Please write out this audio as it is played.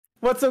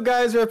What's up,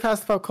 guys? We're at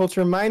Past the Pop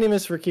Culture. My name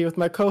is Ricky with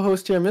my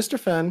co-host here, Mr.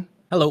 Fen.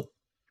 Hello.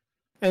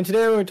 And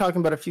today we're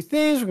talking about a few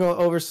things. We're going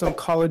over some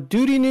Call of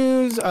Duty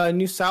news. A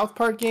new South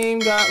Park game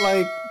got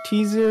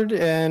teasered,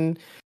 and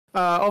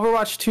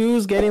Overwatch 2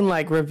 is getting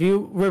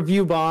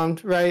review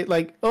bombed, right?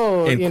 It's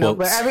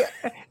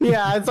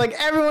like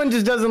everyone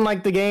just doesn't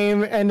like the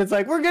game, and it's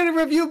like we're getting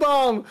review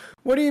bomb.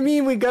 What do you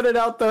mean we gutted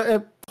out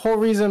the whole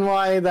reason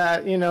why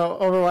that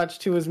Overwatch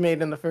 2 was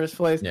made in the first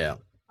place? Yeah.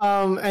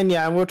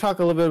 And we'll talk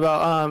a little bit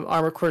about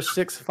Armored Core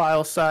 6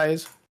 file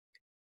size.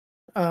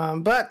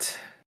 But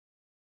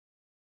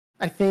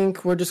I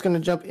think we're just going to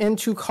jump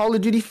into Call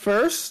of Duty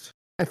first.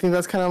 I think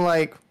that's kind of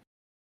like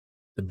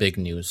the big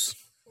news.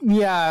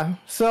 Yeah.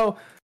 So,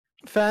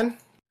 Fen.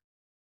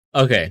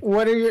 Okay.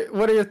 What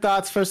are your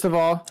thoughts first of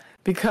all?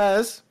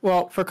 Because,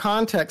 well, for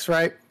context,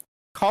 right?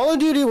 Call of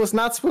Duty was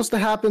not supposed to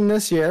happen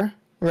this year,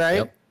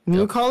 right?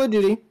 New Call of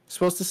Duty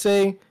supposed to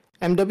say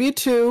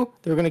MW2.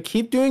 They were going to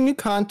keep doing new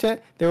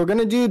content. They were going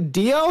to do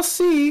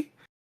DLC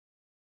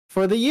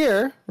for the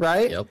year,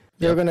 right?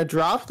 They were going to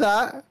drop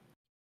that,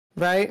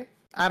 right?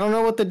 I don't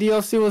know what the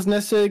DLC was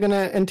necessarily going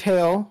to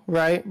entail,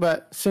 right?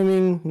 But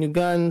assuming new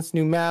guns,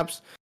 new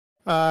maps,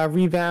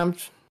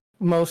 revamped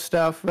most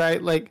stuff,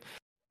 right? Like,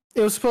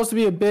 it was supposed to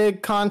be a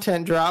big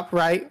content drop,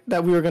 right?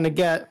 That we were going to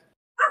get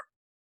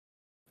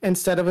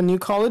instead of a new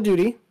Call of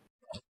Duty.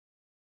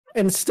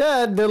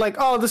 Instead, they're like,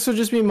 oh, this will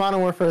just be Modern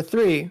Warfare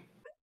 3.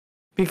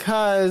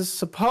 Because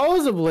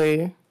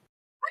supposedly,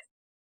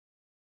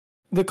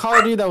 the Call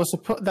of Duty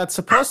that's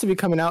supposed to be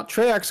coming out,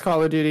 Treyarch's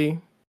Call of Duty,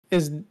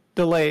 is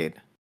delayed.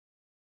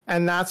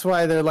 And that's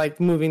why they're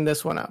moving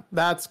this one up.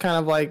 That's kind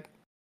of like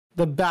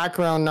the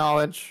background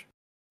knowledge,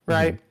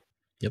 right? Mm-hmm.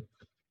 Yep.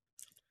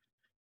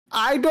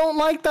 I don't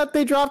like that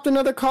they dropped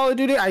another Call of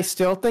Duty. I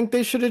still think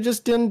they should have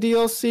just done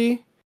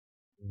DLC.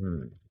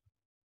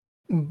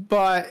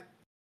 But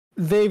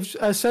they've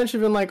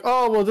essentially been like,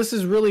 oh, well, this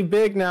is really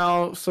big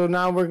now, so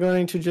now we're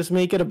going to just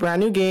make it a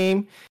brand new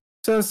game.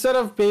 So instead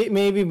of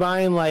maybe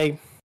buying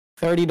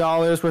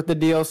 $30 worth of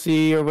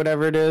DLC or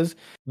whatever it is,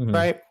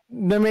 right?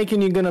 They're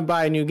making you going to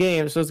buy a new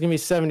game, so it's going to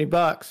be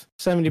 $70,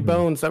 70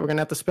 bones that we're going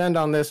to have to spend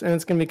on this, and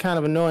it's going to be kind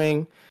of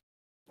annoying.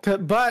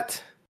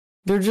 But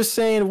they're just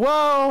saying,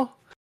 well,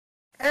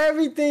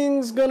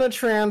 everything's going to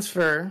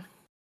transfer.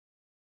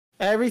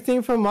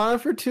 Everything from Modern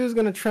Warfare 2 is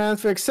going to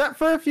transfer, except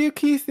for a few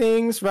key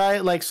things,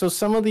 right? So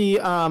some of the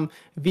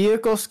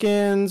vehicle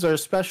skins or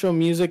special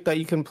music that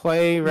you can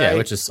play, right? Yeah,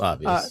 which is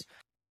obvious.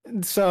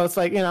 So it's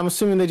I'm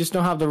assuming they just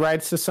don't have the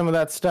rights to some of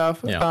that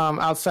stuff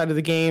outside of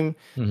the game.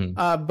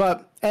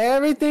 But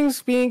everything's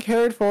being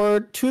carried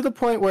forward to the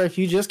point where if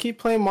you just keep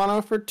playing Modern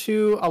Warfare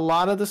 2, a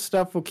lot of the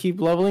stuff will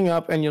keep leveling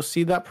up, and you'll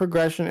see that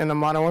progression in the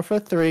Modern Warfare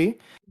 3.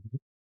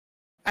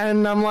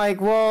 And I'm like,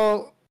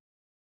 well,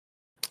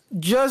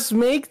 just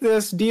make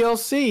this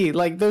DLC.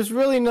 There's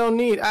really no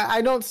need.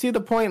 I don't see the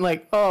point. We're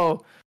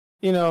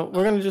going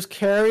to just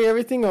carry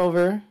everything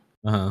over,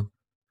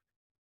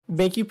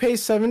 make you pay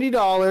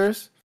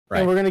 $70,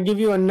 and we're going to give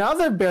you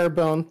another bare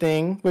bone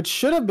thing, which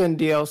should have been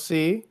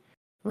DLC,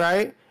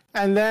 right?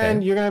 And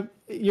then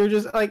you're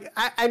just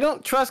I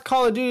don't trust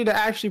Call of Duty to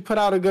actually put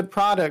out a good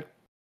product.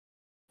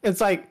 It's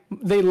like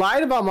they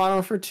lied about Modern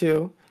Warfare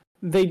 2.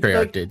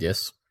 Treyarch did,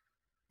 yes.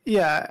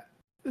 Yeah.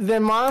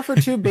 Then Modern Warfare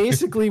 2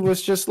 basically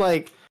was just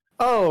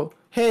oh,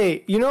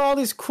 hey, all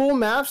these cool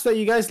maps that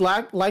you guys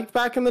liked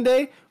back in the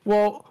day?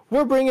 Well,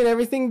 we're bringing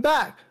everything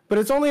back. But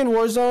it's only in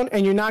Warzone,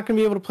 and you're not going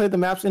to be able to play the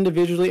maps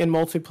individually in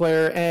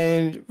multiplayer.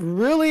 And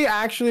really,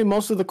 actually,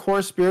 most of the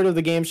core spirit of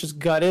the game is just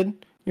gutted.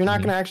 You're not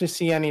going to actually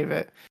see any of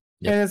it.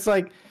 Yep. And it's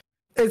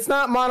it's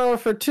not Modern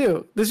Warfare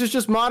 2. This is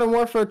just Modern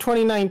Warfare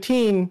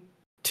 2019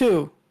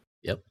 2.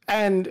 Yep.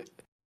 And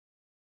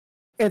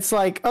it's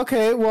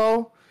okay,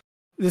 well,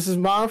 this is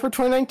Modern Warfare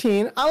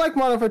 2019. I like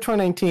Modern Warfare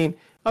 2019.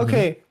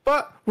 Okay,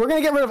 but we're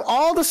going to get rid of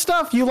all the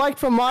stuff you liked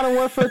from Modern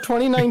Warfare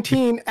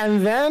 2019,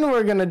 and then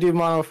we're going to do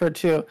Modern Warfare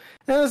 2.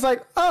 And it's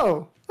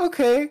oh,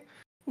 okay.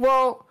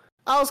 Well,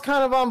 I was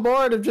kind of on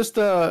board of just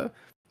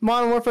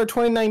Modern Warfare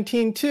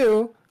 2019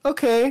 too.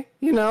 Okay,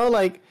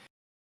 Warzone?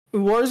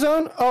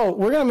 Oh,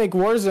 we're going to make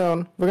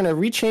Warzone. We're going to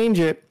rechange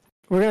it.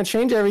 We're going to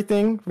change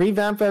everything,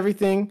 revamp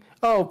everything.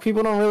 Oh,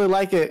 people don't really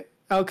like it.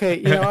 Okay,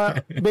 you know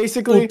what?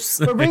 Basically,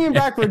 we're bringing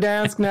back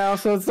Verdansk now,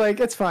 so it's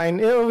it's fine.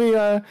 It'll be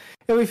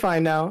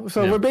fine now.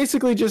 So we're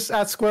basically just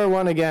at square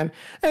one again.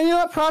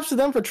 And props to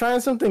them for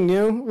trying something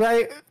new,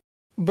 right?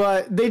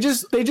 But they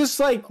just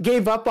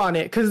gave up on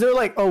it because they're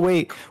oh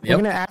wait, we're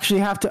gonna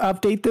actually have to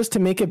update this to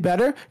make it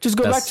better. Just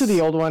go back to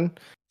the old one.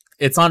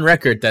 It's on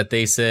record that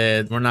they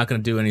said we're not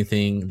gonna do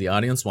anything the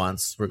audience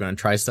wants. We're gonna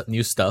try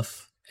new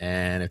stuff,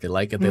 and if they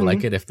like it, they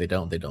like it. If they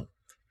don't, they don't.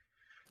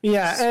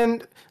 Yeah,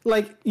 and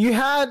you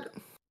had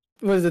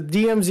was it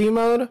DMZ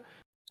mode,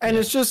 and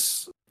it's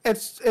just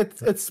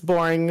it's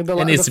boring. It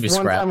needs to be one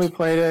scrapped. Time we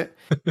played it,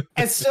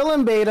 it's still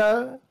in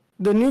beta.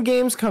 The new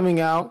game's coming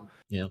out.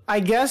 Yeah,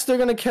 I guess they're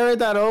gonna carry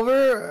that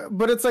over,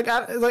 but it's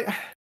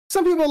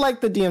some people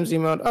like the DMZ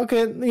mode.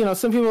 Okay,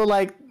 some people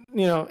like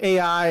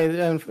AI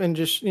and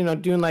just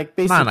doing like Not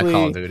basically a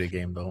Call of Duty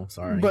game though.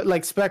 Sorry, but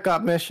like spec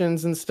op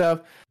missions and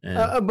stuff.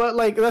 Yeah. But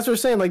like that's what we're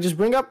saying. Like just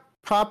bring up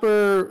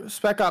proper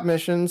spec op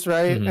missions,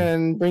 right?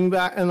 And bring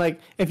back and like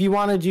if you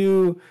want to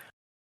do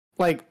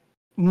like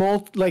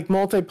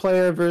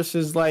multiplayer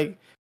versus like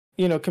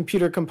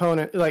computer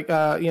component like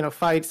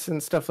fights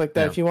and stuff like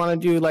that. If you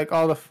want to do like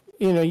all the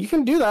you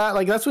can do that.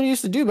 Like that's what you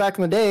used to do back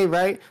in the day,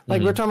 right?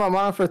 Like we're talking about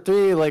Modern Warfare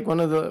 3, like one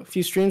of the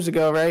few streams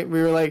ago, right?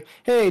 We were like,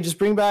 hey, just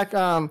bring back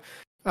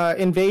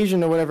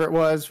Invasion or whatever it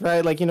was,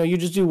 right? Like you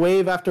just do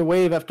wave after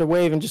wave after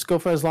wave and just go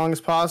for as long as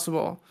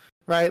possible,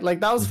 right? Like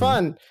that was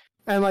fun,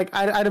 and like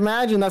I'd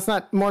imagine that's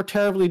not more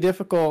terribly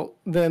difficult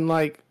than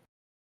like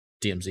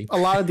DMZ. A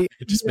lot of the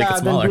just make it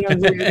smaller.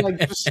 DMZ,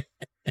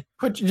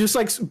 like just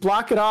like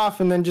block it off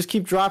and then just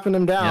keep dropping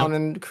them down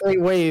and create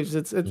waves.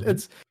 It's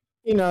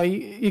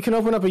you can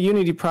open up a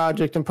Unity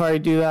project and probably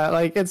do that.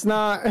 Like it's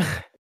not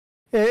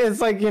it's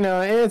like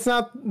it's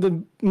not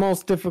the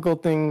most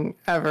difficult thing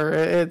ever.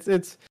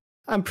 It's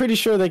I'm pretty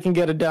sure they can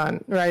get it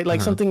done, right?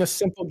 Like something a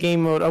simple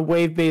game mode, a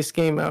wave based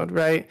game mode,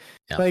 right?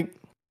 Like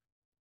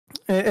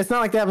it's not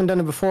like they haven't done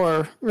it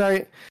before,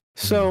 right?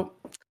 So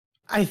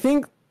I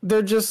think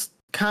they're just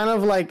kind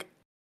of like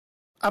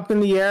up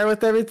in the air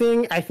with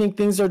everything. I think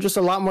things are just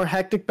a lot more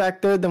hectic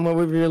back there than what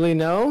we really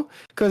know,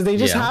 because they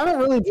just haven't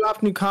really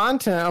dropped new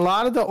content. A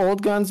lot of the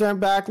old guns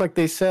aren't back like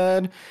they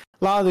said.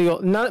 A lot of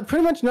the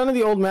pretty much none of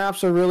the old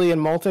maps are really in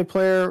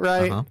multiplayer,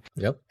 right?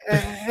 Yep.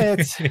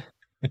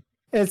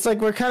 It's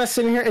like we're kind of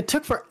sitting here. It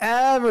took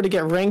forever to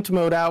get ranked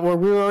mode out, where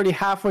we were already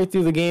halfway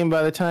through the game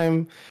by the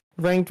time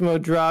ranked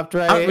mode dropped,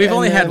 right? We've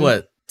only had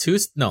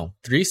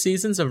 3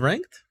 seasons of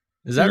ranked?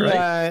 Is that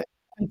right?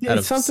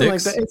 It's something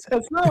 6? Like that.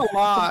 It's not a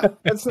lot.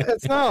 It's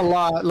not a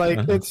lot.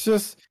 Like it's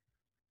just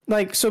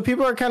like, so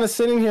people are kind of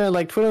sitting here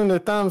like twiddling their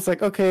thumbs,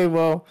 like, okay,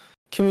 well,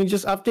 can we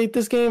just update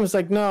this game? It's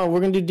like, no, we're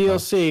gonna do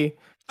DLC.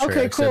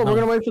 Okay, cool. We're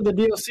gonna wait for the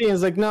DLC. And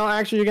it's like, no,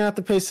 actually, you're gonna have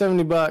to pay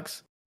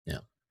 $70. Yeah.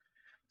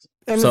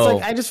 And so,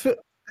 it's like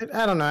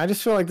I don't know. I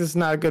just feel like this is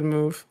not a good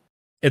move.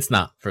 It's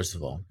not, first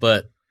of all,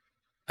 but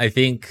I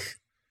think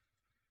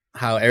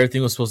how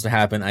everything was supposed to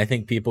happen, I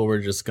think people were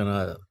just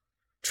gonna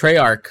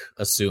Treyarch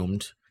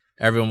assumed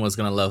everyone was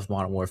going to love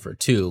Modern Warfare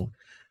 2.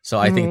 So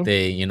I think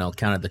they,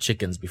 counted the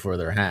chickens before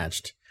they're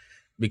hatched,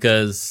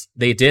 because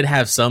they did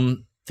have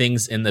some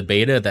things in the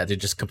beta that they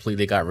just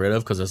completely got rid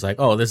of, because it's like,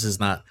 oh, this is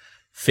not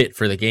fit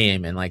for the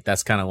game. And like,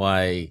 that's kind of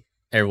why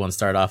everyone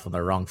started off on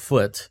the wrong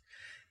foot.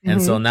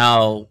 And so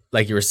now,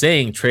 like you were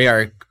saying,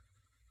 Treyarch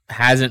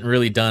hasn't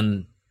really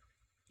done,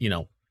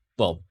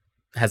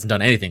 hasn't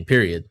done anything,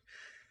 period.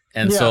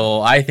 And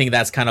so I think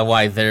that's kind of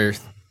why their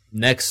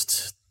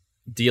next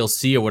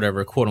DLC or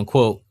whatever, quote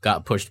unquote,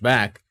 got pushed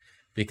back,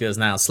 because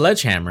now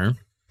Sledgehammer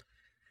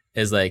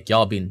is like,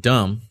 y'all being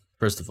dumb,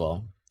 first of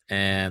all,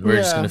 and we're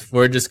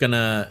just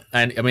gonna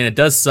I mean, it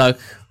does suck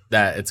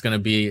that it's gonna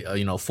be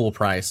full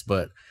price,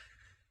 but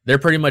they're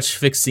pretty much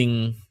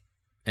fixing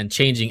and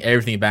changing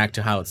everything back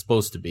to how it's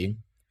supposed to be.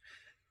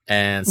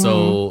 And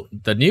so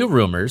the new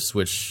rumors,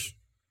 which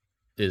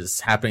is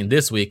happening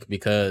this week,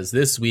 because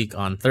this week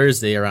on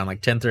Thursday around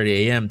like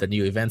 10:30 a.m. the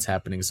new event's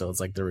happening, so it's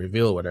like the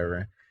reveal or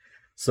whatever.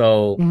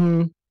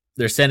 So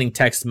they're sending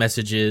text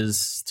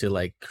messages to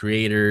like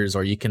creators,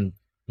 or you can,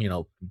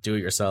 do it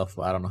yourself.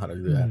 I don't know how to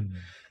do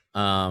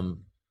that.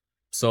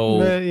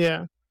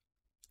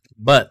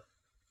 But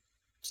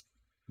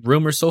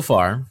rumors so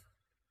far,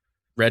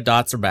 red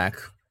dots are back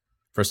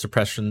for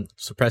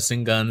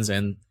suppressing guns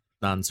and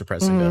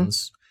non-suppressing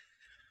guns.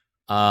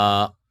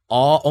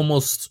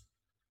 Almost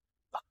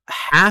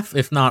half,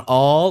 if not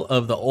all,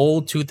 of the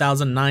old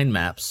 2009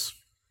 maps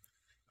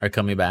are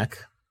coming back.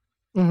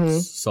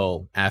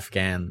 So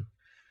Afghan,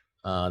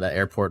 that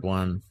airport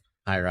one,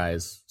 high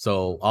rise.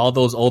 So all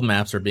those old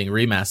maps are being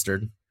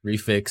remastered,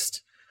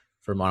 refixed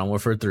for Modern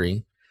Warfare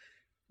 3.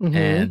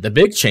 And the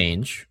big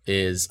change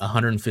is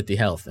 150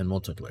 health in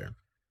multiplayer.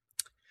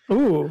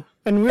 Ooh,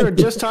 and we were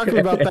just talking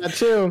about that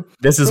too.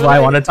 This is why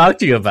I want to talk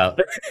to you about.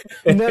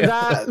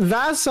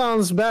 that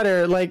sounds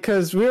better. Like,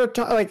 because we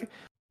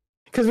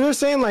were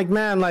saying like,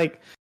 man, like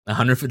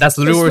 100. That's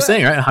literally what we're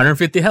saying, right?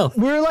 150 health.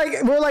 We're like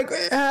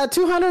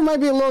 200 might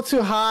be a little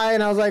too high,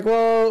 and I was like,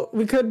 well,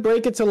 we could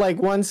break it to like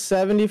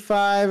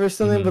 175 or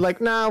something, but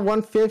like, nah,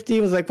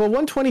 150. Was like, well,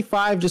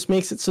 125 just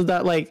makes it so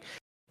that like,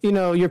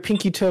 your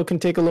pinky toe can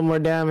take a little more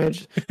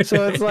damage.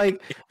 So it's like,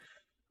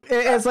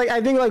 I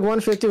think like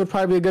 150 would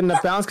probably be a good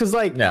enough balance, because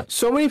like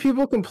so many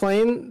people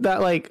complain that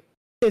like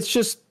it's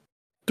just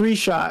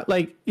 3-shot.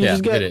 Like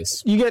you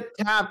get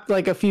tapped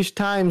like a few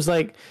times,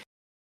 like.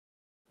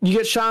 You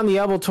get shot in the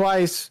elbow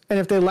twice, and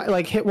if they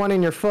like hit one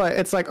in your foot,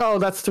 it's like, oh,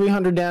 that's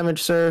 300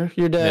 damage, sir.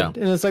 You're dead.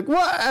 And it's like,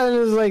 what? And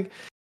it's like,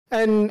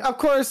 and of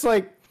course,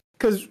 like,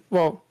 because,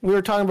 well, we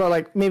were talking about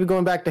like maybe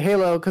going back to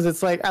Halo, because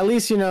it's like, at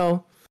least,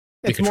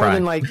 it's more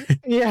than like,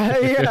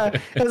 It's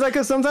like,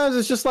 because sometimes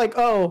it's just like,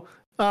 oh,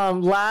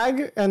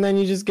 lag, and then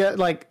you just get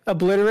like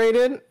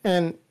obliterated,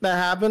 and that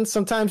happens.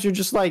 Sometimes you're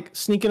just like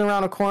sneaking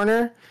around a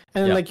corner,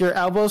 and like your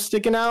elbow's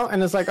sticking out,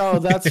 and it's like, oh,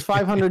 that's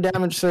 500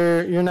 damage,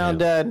 sir. You're now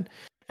dead.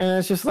 And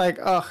it's just like,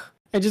 ugh.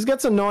 It just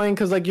gets annoying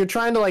because like you're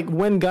trying to like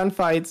win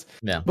gunfights,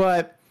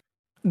 but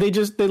they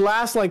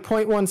last like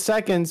 0.1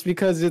 seconds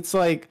because it's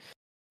like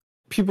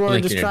people are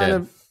just trying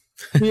to,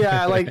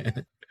 like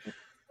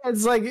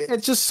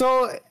it's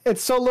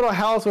so little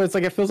health where it's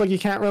like it feels like you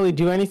can't really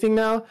do anything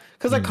now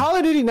because like Call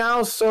of Duty now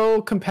is so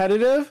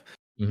competitive,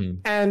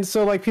 and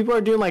so like people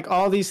are doing like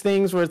all these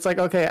things where it's like,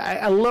 okay,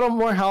 a little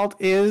more health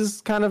is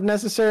kind of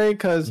necessary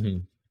because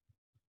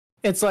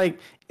it's like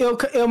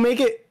it'll make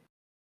it.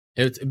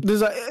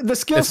 The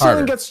skill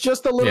ceiling gets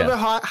just a little bit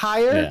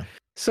higher.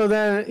 So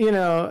then,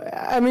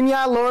 I mean,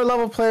 lower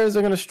level players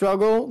are going to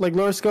struggle, like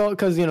lower skill,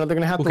 because, they're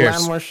going to have to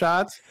land more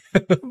shots.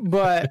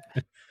 But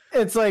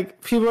it's like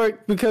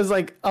because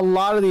like a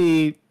lot of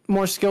the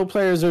more skilled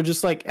players are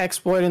just like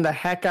exploiting the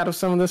heck out of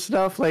some of this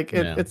stuff. Like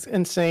it's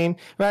insane,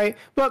 right?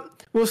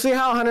 But we'll see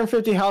how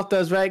 150 health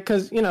does, right?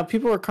 Because,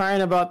 people were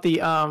crying about the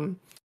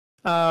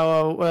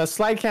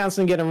slide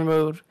canceling getting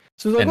removed.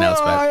 So it's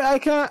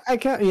like, I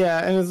can't.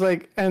 Yeah, and it's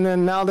like, and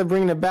then now they're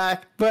bringing it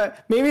back.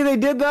 But maybe they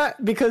did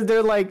that because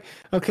they're like,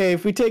 okay,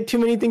 if we take too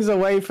many things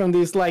away from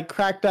these like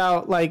cracked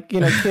out like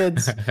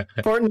kids,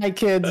 Fortnite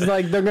kids,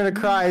 like they're gonna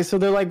cry. So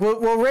they're like,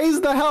 we'll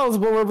raise the health,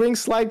 but we'll bring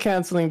slide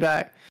canceling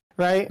back,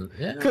 right?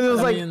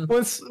 Because it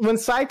was when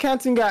slide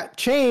canceling got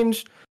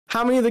changed,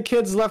 how many of the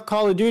kids left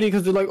Call of Duty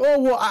because they're like, oh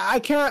well, I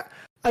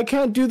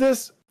can't do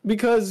this.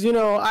 Because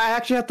I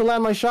actually have to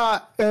land my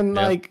shot, and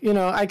I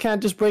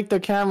can't just break their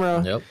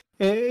camera.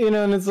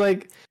 And it's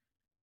like,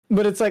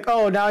 but it's like,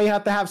 oh, now you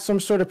have to have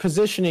some sort of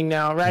positioning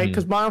now, right?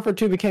 Because Modern Warfare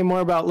 2 became more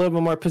about a little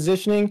bit more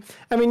positioning.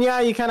 I mean,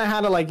 you kind of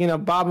had to like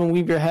bob and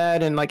weave your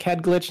head and like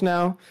head glitch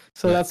now,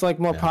 so that's like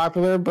more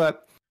popular.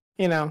 But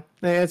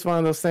it's one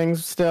of those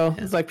things. Still,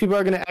 it's like people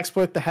are gonna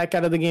exploit the heck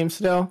out of the game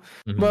still.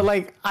 But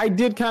like, I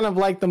did kind of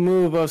like the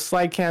move of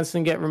slide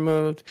canceling get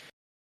removed.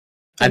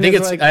 I think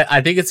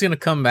it's gonna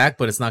come back,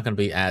 but it's not gonna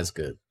be as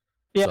good.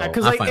 Yeah,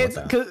 because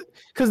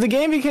because the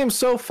game became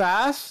so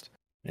fast.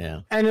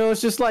 Yeah, and it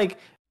was just like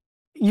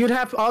you'd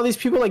have all these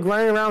people like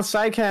running around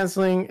side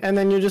canceling, and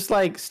then you're just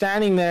like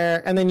standing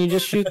there, and then you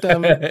just shoot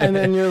them, and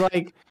then you're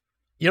like,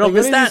 you don't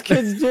miss that. These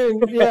kids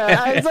doing?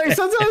 Yeah, it's like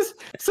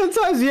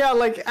sometimes,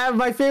 like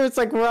my favorite's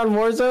like we're on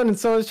Warzone, and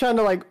someone's trying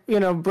to like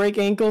break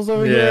ankles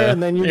over here,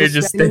 and then you're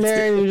just standing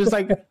there, and you're just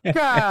like, it's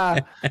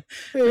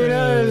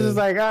just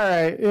like, all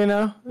right,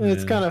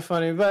 it's kind of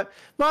funny. But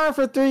Modern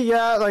Warfare 3,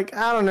 like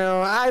I don't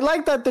know, I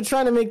like that they're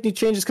trying to make new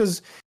changes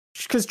because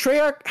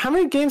Treyarch. How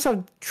many games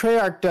have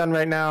Treyarch done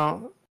right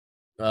now?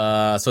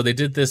 So they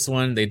did this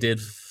one. They did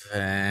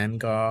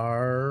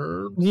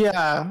Vanguard.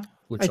 Yeah,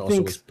 which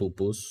also was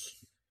poo-poos.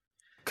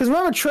 Because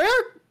remember,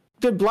 Treyarch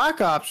did Black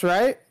Ops,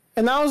 right?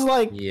 And that was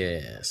like...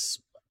 Yes.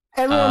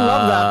 Everyone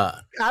loved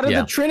that. Out of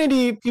the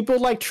Trinity, people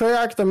like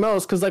Treyarch the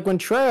most. Because like when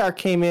Treyarch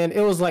came in,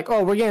 it was like,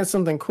 oh, we're getting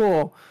something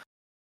cool.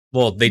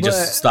 Well, they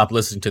just stopped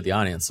listening to the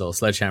audience. So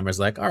Sledgehammer's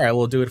like, all right,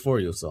 we'll do it for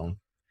you. So,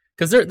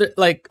 because they're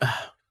like...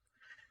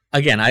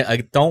 Again, I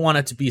don't want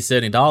it to be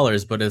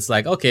 $70, but it's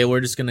like, okay,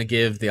 we're just going to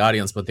give the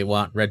audience what they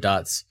want. Red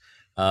dots,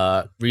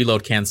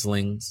 reload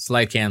canceling,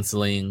 slide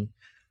canceling,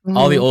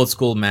 all the old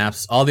school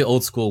maps, all the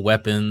old school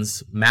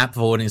weapons, map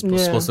voting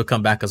is supposed to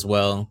come back as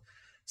well.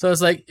 So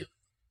it's like,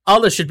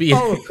 all this should be...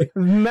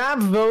 map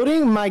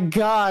voting? My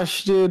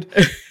gosh, dude.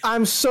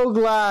 I'm so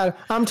glad.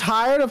 I'm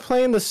tired of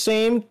playing the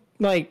same,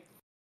 like,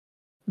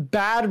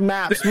 bad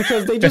maps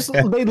because they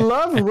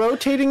love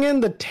rotating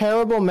in the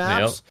terrible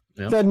maps.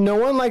 Yep. That no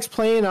one likes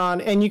playing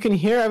on, and you can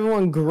hear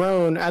everyone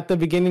groan at the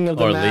beginning of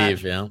the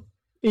match. Or leave,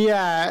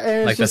 yeah,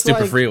 and like the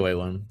Super Freeway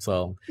one.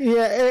 So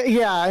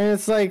yeah, and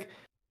it's like,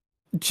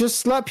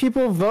 just let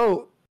people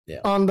vote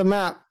on the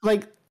map.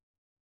 Like,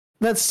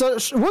 that's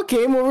such... What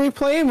game were we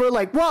playing? We're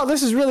like, wow,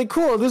 this is really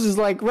cool. This is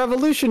like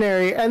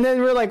revolutionary, and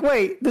then we're like,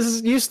 wait, this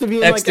is used to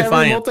be in like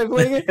every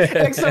multiplayer.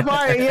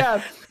 X-Defiant,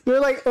 yeah.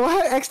 We're like,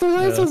 what?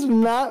 X-Defiant is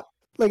not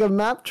like a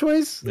map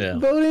choice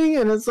voting,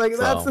 and it's like,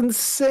 that's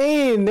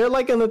insane. They're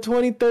like in the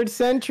 23rd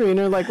century, and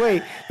they're like,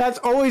 wait, that's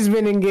always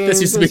been in games.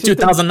 This used to be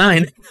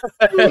 2009.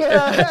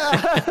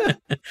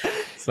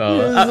 So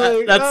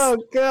like,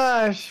 oh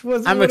gosh,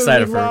 I'm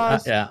excited for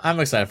I'm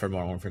excited for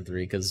Modern Warfare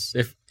 3 because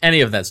if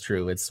any of that's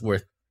true, it's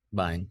worth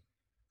buying,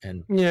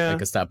 and I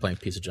can stop playing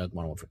piece of junk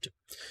Modern Warfare 2.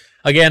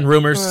 Again,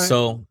 rumors,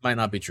 so might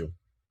not be true.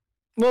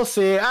 We'll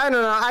see. I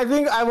don't know. I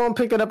think I won't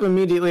pick it up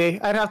immediately.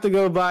 I'd have to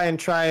go buy and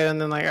try it,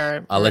 and then like, all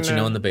right. I'll let you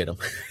know in the beta.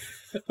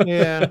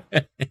 Yeah.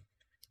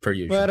 Per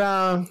usual.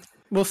 But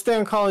we'll stay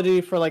on Call of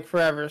Duty for like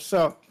forever.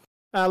 So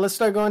let's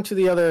start going to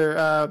the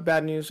other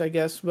bad news, I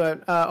guess.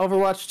 But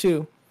Overwatch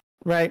 2,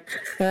 right?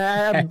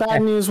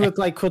 Bad news with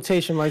like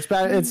quotation marks.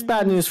 It's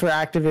bad news for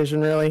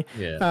Activision, really.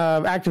 Yeah.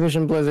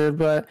 Activision Blizzard.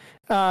 But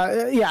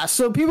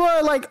so people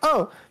are like,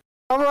 oh,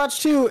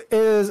 Overwatch 2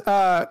 is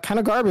kind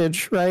of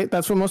garbage, right?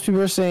 That's what most people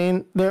are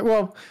saying.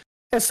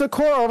 it's the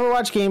core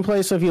Overwatch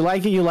gameplay. So if you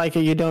like it, you like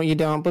it. You don't, you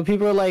don't. But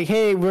people are like,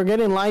 hey, we're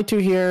getting lied to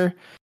here.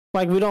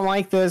 Like, we don't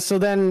like this. So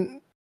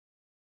then,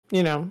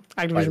 you know,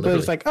 Activision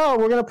Blizzard's like, oh,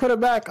 we're going to put it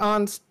back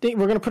on Steam.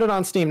 We're going to put it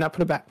on Steam. Not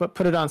put it back, but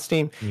put it on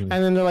Steam. And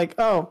then they're like,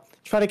 oh,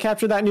 try to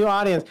capture that new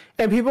audience.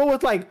 And people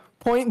with like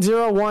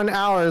 0.01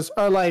 hours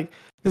are like,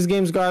 this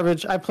game's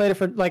garbage. I played it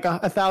for like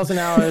 1,000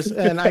 hours,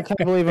 and I can't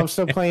believe I'm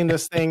still playing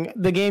this thing.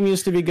 The game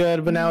used to be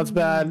good, but now it's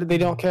bad. They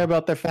don't care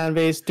about their fan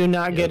base. Do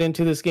not get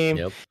into this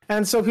game.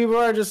 And so people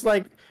are just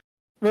like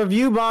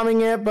review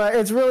bombing it, but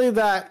it's really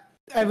that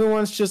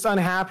everyone's just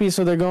unhappy,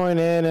 so they're going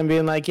in and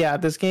being like, yeah,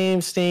 this game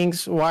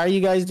stinks. Why are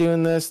you guys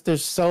doing this?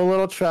 There's so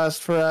little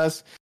trust for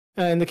us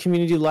and the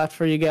community left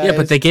for you guys. Yeah,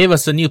 but they gave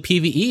us a new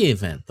PvE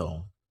event,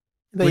 though,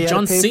 with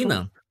John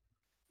Cena.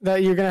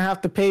 That you're going to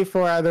have to pay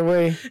for either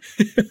way.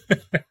 You're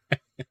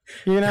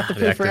going to have to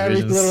pay for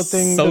every little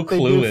thing so that they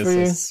do for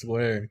you. I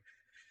swear.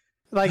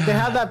 Like, they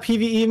had that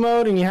PvE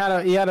mode, and you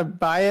had to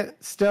buy it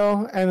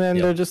still, and then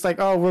they're just like,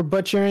 oh, we're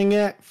butchering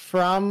it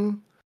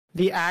from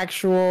the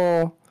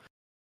actual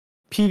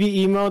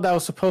PvE mode that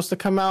was supposed to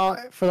come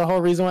out for the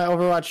whole reason why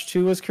Overwatch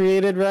 2 was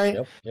created, right?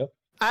 Yep.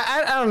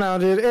 I don't know,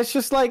 dude. It's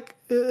just like,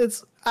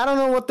 I don't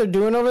know what they're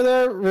doing over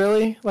there,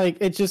 really. Like,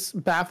 it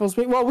just baffles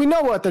me. Well, we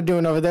know what they're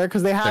doing over there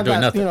because they have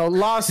that,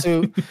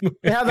 lawsuit.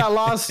 They have that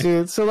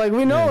lawsuit. So, like,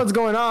 we know what's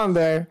going on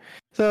there.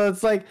 So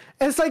it's like,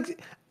 I don't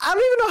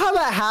even know how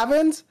that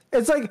happens.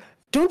 It's like,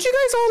 don't you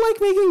guys all like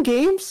making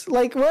games?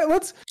 Like,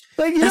 what's,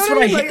 like, you That's know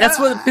what I mean? hate. Like, That's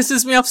what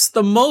pisses me off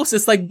the most.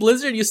 It's like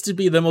Blizzard used to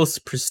be the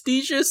most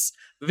prestigious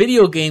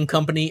video game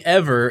company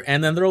ever,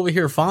 and then they're over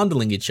here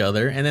fondling each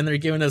other, and then they're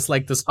giving us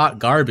like this hot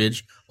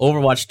garbage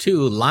Overwatch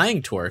 2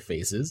 lying to our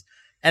faces,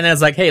 and then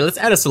it's like, hey, let's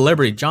add a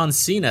celebrity, John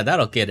Cena,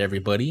 that'll get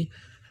everybody.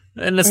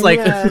 And it's like,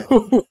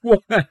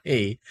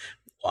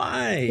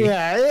 why?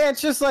 Yeah,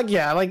 it's just like,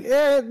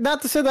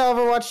 not to say that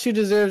Overwatch 2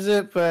 deserves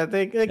it, but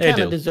they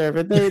kind of deserve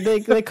it.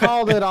 They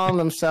called it on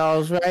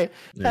themselves, right?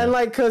 And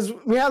like, because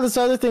we have this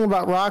other thing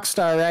about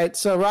Rockstar, right?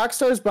 So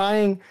Rockstar's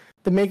buying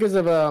the makers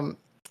of a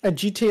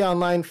GTA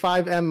Online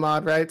 5M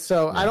mod, right?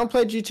 So I don't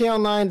play GTA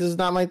Online. This is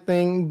not my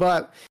thing,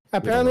 but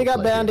apparently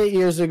got banned 8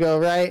 years ago,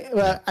 right?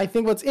 But I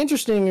think what's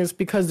interesting is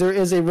because there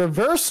is a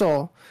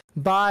reversal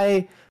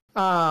by,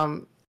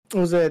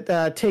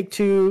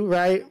 Take-Two,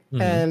 right?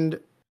 And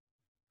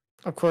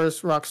of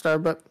course,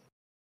 Rockstar, but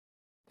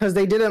because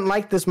they didn't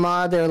like this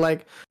mod, they're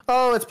like,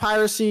 oh, it's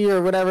piracy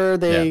or whatever.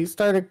 They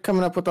started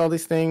coming up with all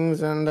these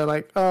things, and they're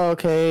like, oh,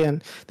 okay.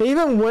 And they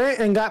even went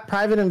and got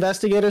private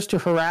investigators to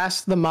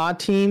harass the mod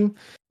team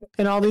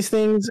and all these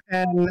things.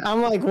 And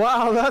I'm like,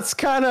 wow, that's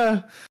kind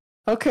of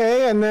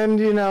okay. And then,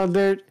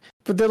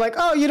 they're like,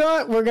 oh, you know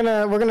what? We're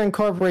gonna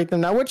incorporate them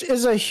now, which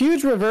is a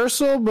huge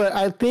reversal. But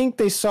I think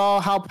they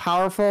saw how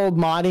powerful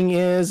modding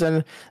is,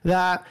 and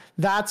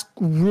that's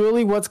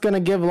really what's gonna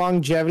give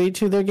longevity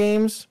to their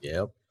games.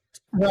 Yep.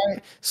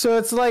 Right. So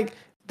it's like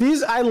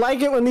I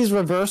like it when these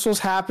reversals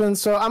happen.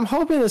 So I'm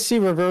hoping to see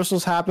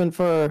reversals happen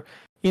for,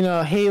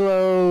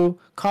 Halo,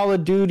 Call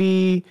of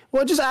Duty,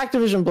 well, just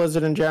Activision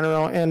Blizzard in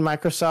general, and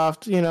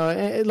Microsoft.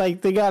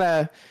 Like they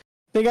gotta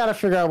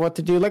figure out what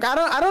to do. Like I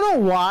don't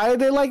know why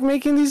they like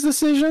making these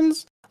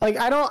decisions. Like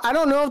I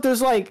don't know if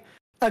there's like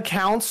a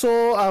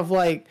council of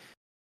like,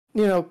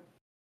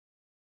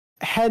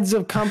 heads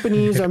of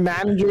companies or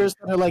managers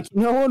that are like,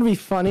 what would be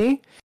funny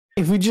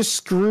if we just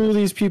screw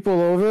these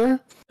people over.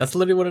 That's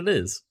literally what it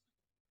is.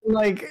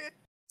 Like,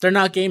 they're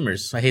not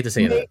gamers. I hate to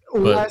say that.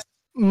 Less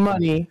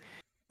money.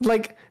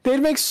 Like,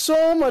 they'd make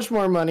so much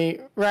more money,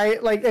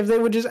 right? Like, if they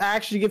would just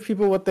actually give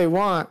people what they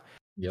want.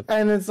 Yep.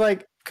 And it's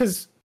like,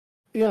 because,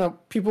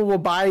 people will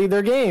buy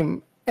their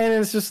game. And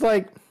it's just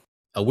like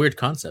a weird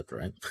concept,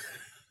 right?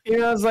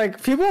 It's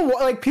like people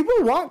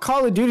want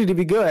Call of Duty to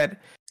be good.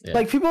 Yeah.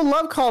 Like, people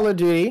love Call of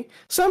Duty.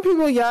 Some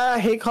people,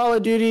 hate Call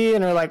of Duty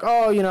and are like,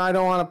 oh, I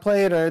don't want to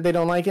play it, or they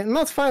don't like it. And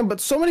that's fine.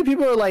 But so many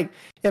people are like,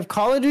 if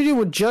Call of Duty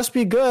would just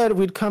be good,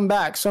 we'd come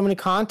back. So many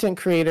content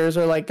creators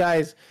are like,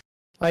 guys,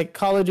 like,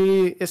 Call of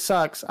Duty, it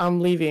sucks.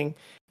 I'm leaving.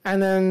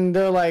 And then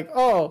they're like,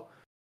 oh,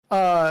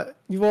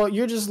 well,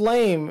 you're just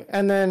lame.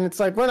 And then it's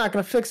like, we're not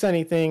going to fix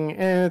anything.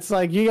 And it's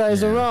like, you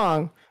guys are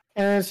wrong.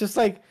 And it's just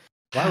like,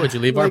 why would you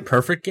leave our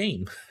perfect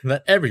game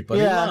that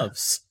everybody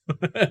loves?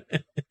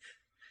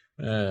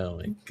 Oh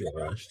my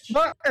gosh.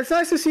 But it's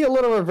nice to see a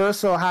little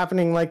reversal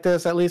happening like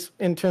this, at least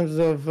in terms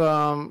of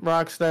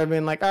Rockstar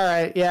being like, all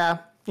right,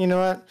 you know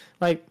what?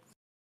 Like,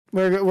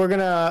 we're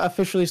gonna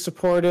officially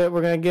support it.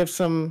 We're gonna give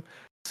some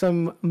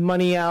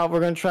money out. We're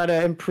gonna try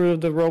to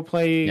improve the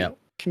roleplay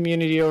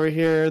community over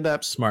here.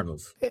 That smart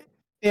move.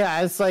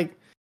 It's like,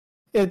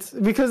 it's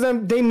because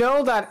they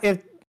know that if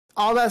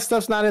all that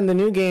stuff's not in the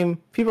new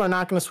game, people are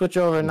not gonna switch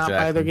over and not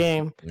buy their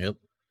game. Yep.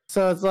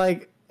 So it's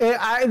like,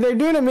 they're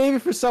doing it maybe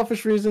for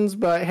selfish reasons,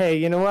 but hey,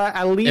 you know what?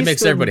 At least it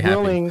makes everybody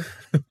willing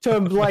to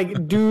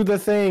like do the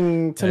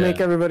thing to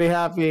make everybody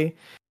happy.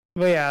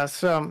 But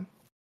so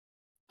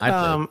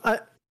I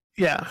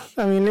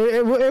mean,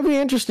 it'd be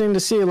interesting to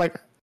see, like,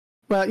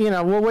 but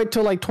we'll wait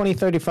till like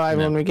 2035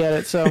 when we get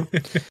it. So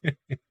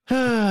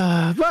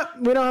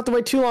But we don't have to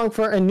wait too long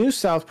for a new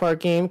South Park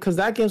game because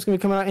that game's going to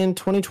be coming out in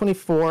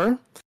 2024.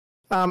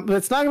 But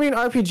it's not going to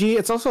be an RPG.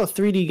 It's also a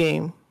 3D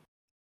game.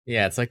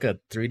 Yeah, it's like a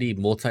 3D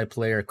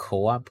multiplayer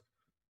co-op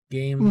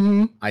game.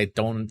 Mm-hmm. I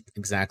don't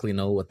exactly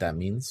know what that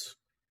means.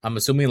 I'm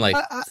assuming like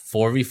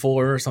 4v4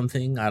 or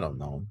something. I don't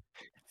know.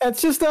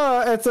 It's just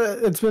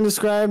it's been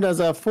described as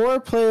a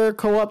 4-player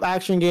co-op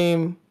action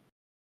game,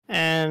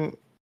 and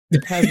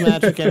it has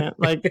magic in it.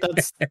 Like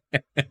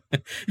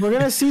we're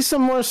gonna see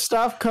some more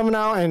stuff coming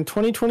out in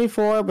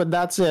 2024, but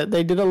that's it.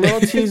 They did a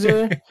little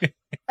teaser,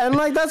 and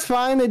like that's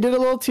fine. They did a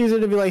little teaser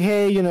to be like,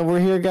 hey, you know, we're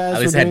here, guys.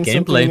 At least we're had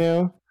doing gameplay.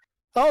 Something new.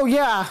 Oh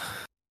yeah,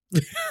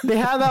 they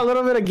had that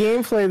little bit of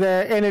gameplay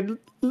there, and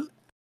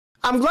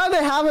I'm glad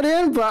they have it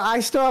in, but I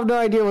still have no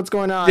idea what's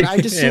going on. I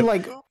just see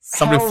like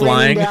somebody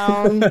flying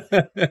down,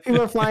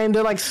 people are flying,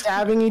 they're like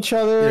stabbing each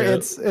other. Yeah.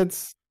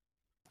 It's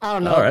I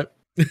don't know. All right.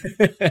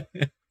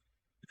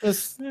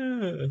 Just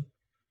you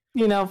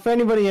know, for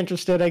anybody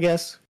interested, I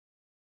guess.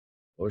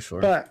 Oh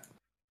sure. But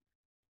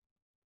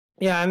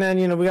yeah, and then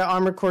you know we got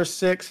Armored Core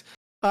 6.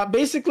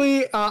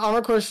 Basically,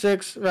 Armored Core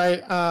 6,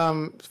 right?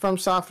 From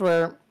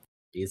Software.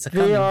 It's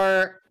coming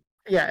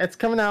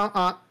out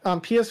on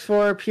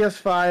PS4,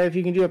 PS5.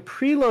 You can do a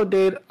preload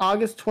date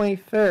August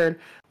 23rd.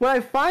 What I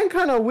find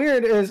kind of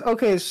weird is,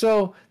 okay,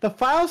 so the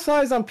file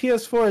size on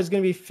PS4 is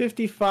going to be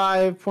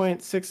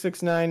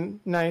 55.669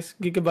 nice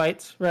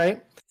gigabytes,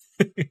 right?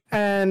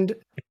 And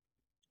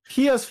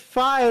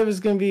PS5 is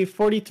going to be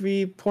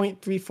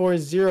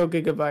 43.340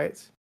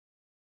 gigabytes.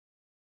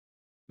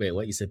 Wait,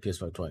 what? You said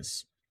PS5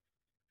 twice.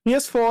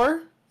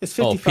 PS4 is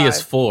 55. Oh,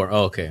 PS4.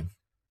 Oh, okay.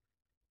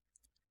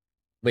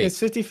 Wait. It's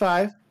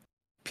 55.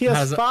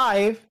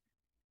 PS5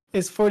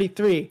 is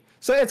 43.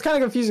 So it's kind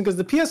of confusing because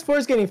the PS4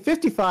 is getting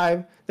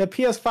 55, the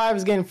PS5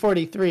 is getting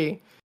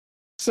 43.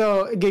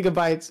 So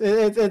gigabytes.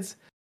 It's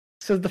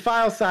so the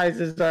file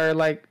sizes are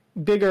like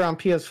bigger on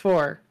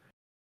PS4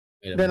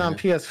 than on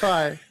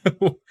PS5.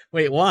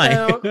 Wait, why?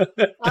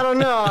 I don't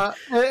know.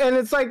 And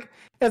it's like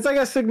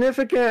a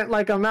significant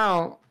like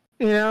amount.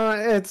 You know,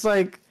 it's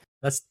like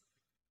that's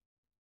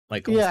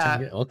like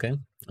yeah. Okay.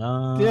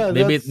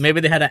 Maybe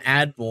they had to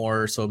add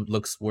more so it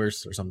looks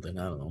worse or something.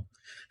 I don't know.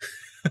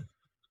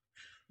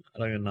 I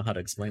don't even know how to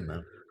explain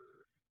that.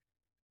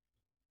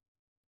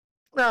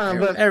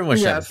 But everyone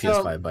should have a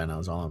PS5 by now.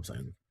 Is all I'm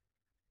saying.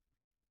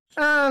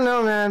 I don't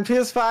know, man.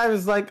 PS5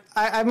 is like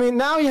I mean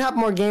now you have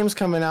more games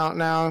coming out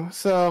now,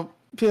 so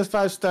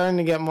PS5 is starting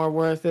to get more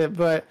worth it.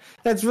 But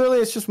it's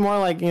just more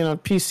like, you know,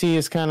 PC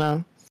is kind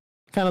of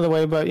the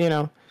way. But you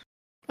know,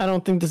 I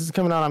don't think this is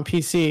coming out on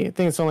PC. I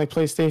think it's only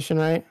PlayStation,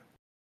 right?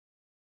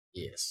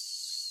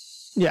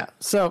 Yes. Yeah.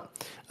 So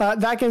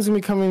that game's gonna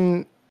be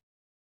coming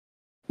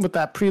with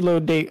that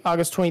preload date,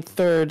 August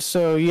 23rd.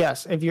 So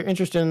yes, if you're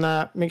interested in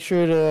that, make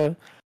sure to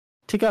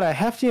take out a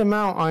hefty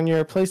amount on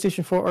your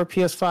PlayStation 4 or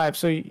PS5.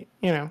 So you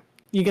know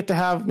you get to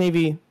have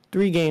maybe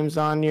 3 games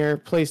on your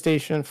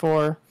PlayStation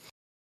 4.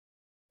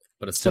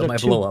 But it still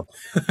might blow up.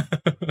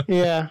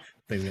 Yeah.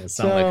 It's gonna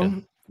sound like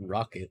a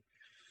rocket.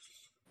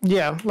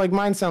 Yeah, like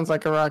mine sounds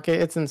like a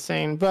rocket. It's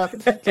insane. But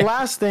the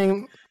last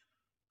thing,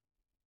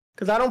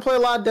 because I don't play a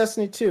lot of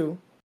Destiny 2,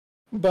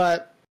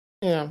 but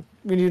you know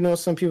we do know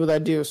some people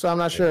that do. So I'm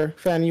not sure,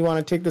 Fan, you want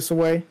to take this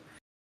away?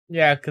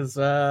 Yeah, because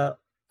I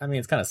mean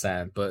it's kind of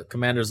sad, but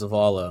Commander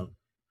Zavala,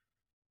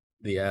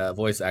 the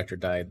voice actor,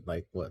 died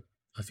like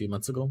a few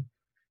months ago.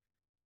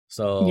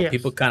 So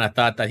people kind of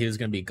thought that he was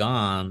gonna be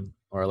gone,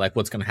 or like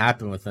what's gonna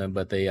happen with him.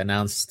 But they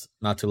announced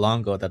not too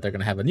long ago that they're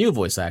gonna have a new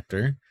voice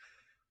actor.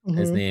 Mm-hmm.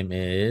 His name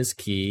is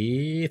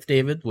Keith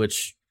David,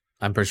 which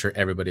I'm pretty sure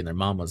everybody and their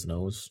mamas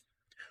knows.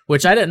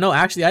 Which I didn't know.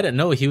 Actually, I didn't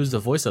know he was the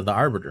voice of the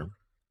Arbiter.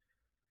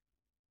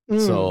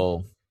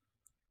 So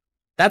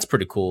that's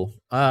pretty cool.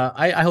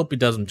 I hope he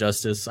does him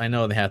justice. I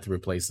know they have to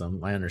replace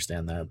him. I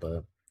understand that,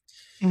 but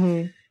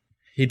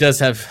he does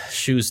have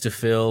shoes to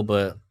fill.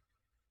 But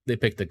they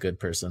picked a good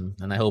person,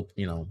 and I hope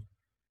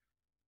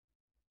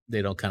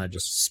they don't kind of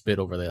just spit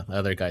over the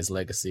other guy's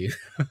legacy.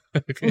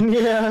 Okay.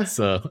 Yeah.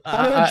 So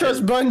I don't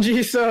trust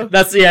Bungie. So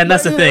that's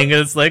the thing.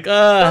 It's like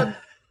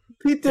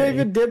Pete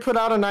David did put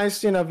out a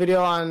nice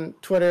video on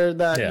Twitter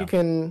that you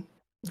can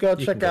go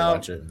check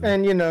out,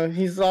 and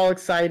he's all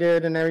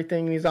excited and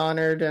everything. He's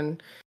honored,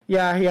 and he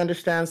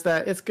understands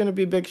that it's going to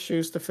be big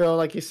shoes to fill,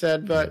 like you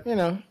said. But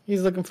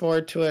he's looking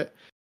forward to it.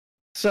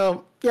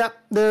 So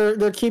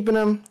they're keeping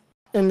him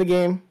in the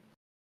game.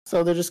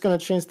 So they're just going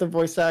to change the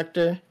voice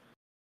actor.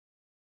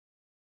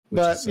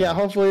 But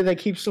hopefully they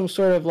keep some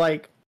sort of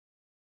like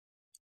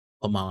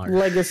homage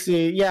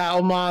legacy,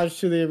 homage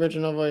to the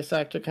original voice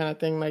actor kind of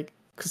thing. Like,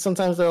 because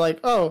sometimes they're like,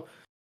 oh,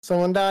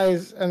 someone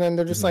dies, and then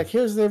they're just like,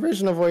 here's the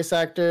original voice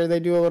actor. They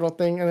do a little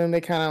thing, and then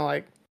they kind of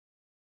like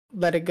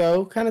let it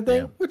go, kind of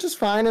thing, which is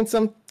fine in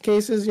some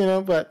cases,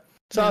 but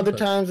other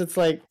times it's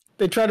like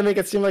they try to make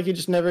it seem like he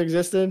just never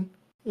existed.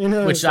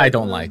 Which I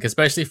don't like,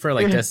 especially for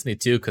like Destiny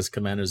 2, because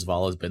Commander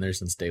Zavala has been there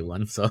since day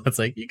one. So it's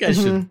like you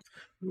guys should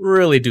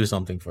really do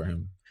something for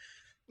him.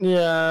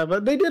 Yeah,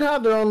 but they did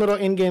have their own little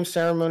in-game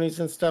ceremonies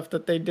and stuff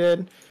that they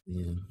did.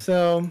 Yeah.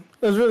 So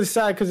it was really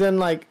sad because then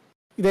like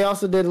they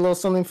also did a little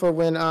something for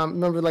when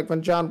remember like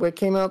when John Wick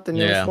came out, the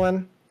newest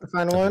one, the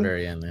final one.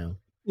 Very end, yeah.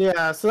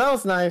 Yeah, so that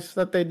was nice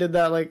that they did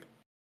that. Like,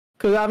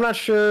 because I'm not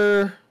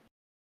sure.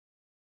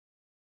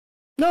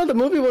 No, the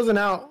movie wasn't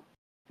out.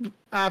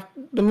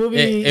 The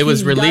movie it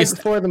was released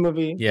before the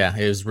movie. Yeah,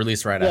 it was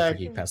released right after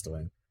he passed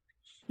away.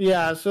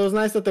 Yeah, so it was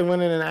nice that they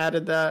went in and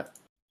added that.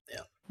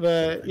 Yeah,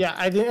 but yeah,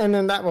 I did, and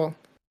then that. Well,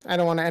 I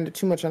don't want to end it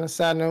too much on a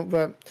sad note,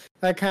 but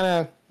that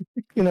kind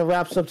of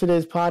wraps up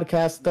today's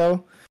podcast,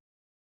 though.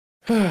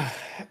 All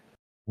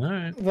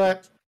right,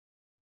 but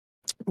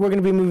we're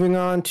going to be moving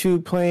on to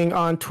playing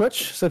on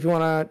Twitch. So if you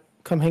want to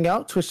come hang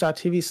out,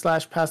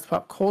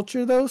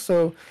 twitch.tv/pastthepopculture, though.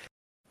 So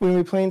we're going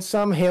to be playing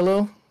some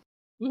Halo.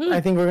 Mm-hmm. I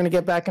think we're going to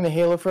get back into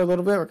Halo for a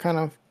little bit. We're kind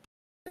of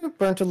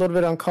burnt a little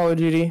bit on Call of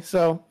Duty.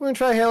 So we're going to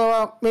try Halo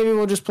out. Maybe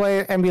we'll just play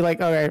it and be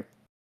like, all right,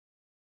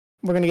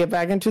 we're going to get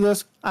back into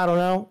this. I don't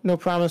know. No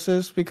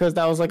promises, because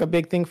that was like a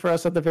big thing for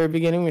us at the very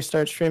beginning when we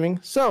started streaming.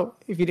 So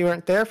if you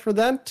weren't there for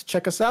then to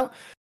check us out,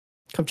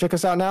 come check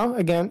us out now,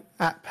 again,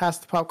 at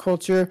Past the Pop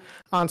Culture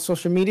on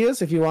social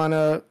medias if you want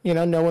to,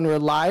 know when we're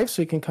live,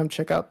 so you can come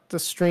check out the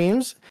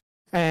streams.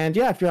 And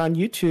yeah, if you're on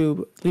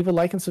YouTube, leave a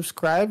like and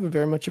subscribe. We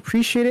very much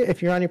appreciate it.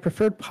 If you're on your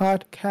preferred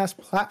podcast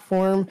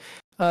platform,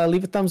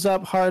 leave a thumbs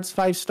up, hearts,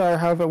 5-star,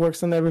 however it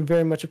works on there. We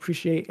very much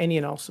appreciate any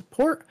and all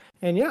support.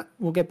 And yeah,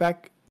 we'll get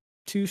back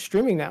to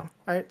streaming now.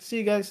 All right, see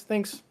you guys.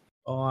 Thanks.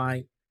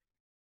 Bye.